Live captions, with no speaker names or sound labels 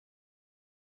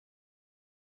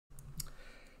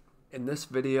In this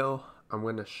video, I'm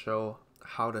going to show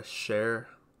how to share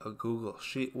a Google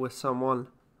Sheet with someone,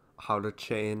 how to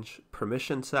change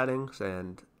permission settings,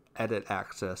 and edit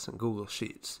access in Google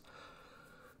Sheets.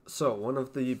 So one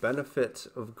of the benefits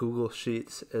of Google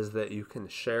Sheets is that you can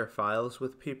share files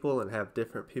with people and have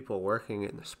different people working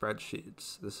in the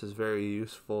spreadsheets. This is very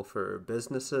useful for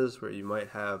businesses where you might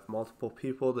have multiple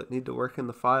people that need to work in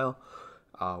the file.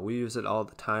 We use it all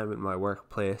the time in my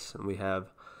workplace, and we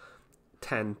have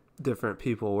 10 different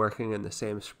people working in the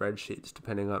same spreadsheets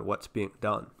depending on what's being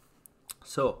done.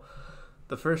 So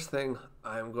the first thing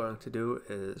I'm going to do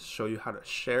is show you how to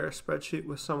share a spreadsheet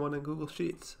with someone in Google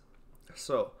Sheets.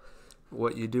 So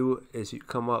what you do is you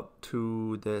come up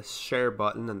to this share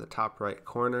button in the top right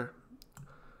corner,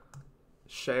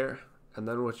 share, and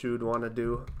then what you would want to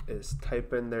do is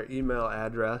type in their email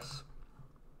address,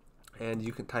 and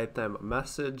you can type them a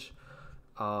message.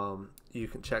 You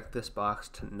can check this box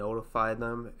to notify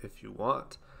them if you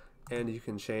want, and you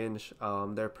can change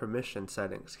their permission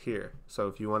settings here. So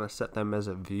if you want to set them as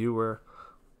a viewer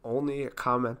only, a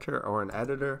commenter, or an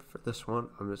editor, for this one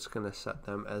I'm just going to set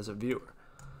them as a viewer.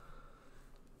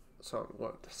 So I'm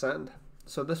going to send.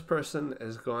 So this person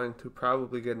is going to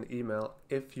probably get an email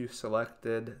if you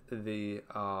selected the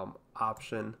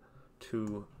option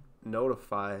to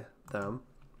notify them.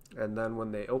 And then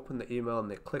when they open the email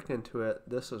and they click into it,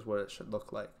 this is what it should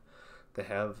look like. They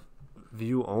have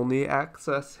view only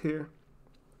access here.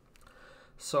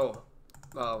 So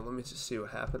let me just see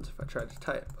what happens if I try to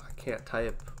type. I can't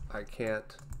type. I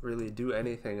can't really do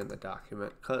anything in the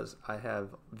document because I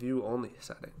have view only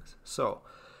settings. So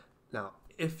now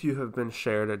if you have been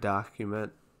shared a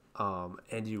document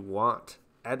and you want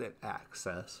edit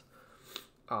access,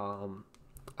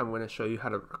 I'm going to show you how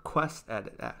to request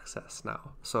edit access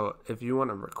now. So if you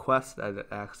want to request edit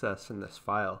access in this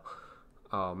file,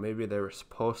 maybe they were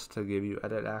supposed to give you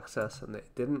edit access and they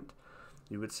didn't,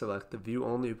 you would select the view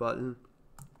only button,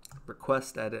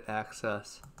 request edit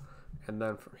access, and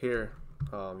then from here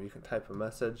you can type a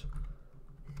message.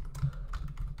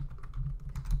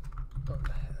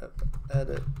 Have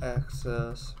edit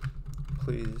access,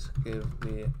 please give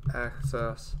me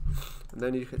access. And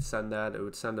then you could send that. It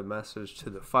would send a message to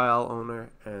the file owner,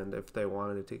 and if they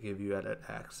wanted to give you edit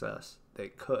access, they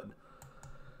could.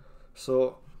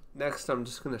 So next I'm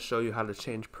just going to show you how to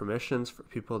change permissions for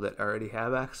people that already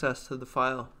have access to the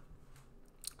file.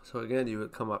 So again, you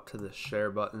would come up to the share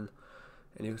button,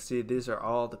 and you can see these are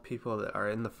all the people that are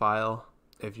in the file.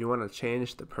 If you want to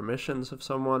change the permissions of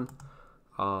someone,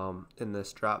 in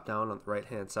this drop down on the right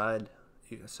hand side,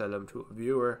 you can set them to a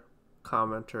viewer,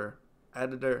 commenter,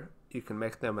 editor. You can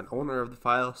make them an owner of the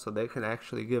file so they can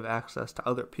actually give access to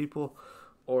other people,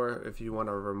 or if you want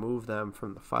to remove them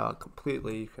from the file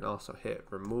completely, you can also hit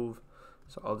remove.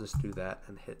 So I'll just do that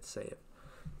and hit save.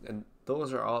 And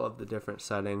those are all of the different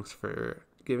settings for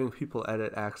giving people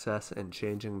edit access and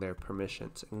changing their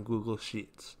permissions in Google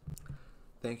Sheets.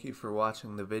 Thank you for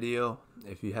watching the video.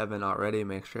 If you haven't already,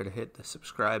 make sure to hit the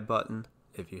subscribe button.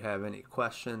 If you have any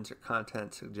questions or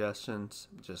content suggestions,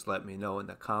 just let me know in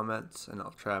the comments and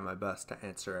I'll try my best to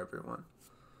answer everyone.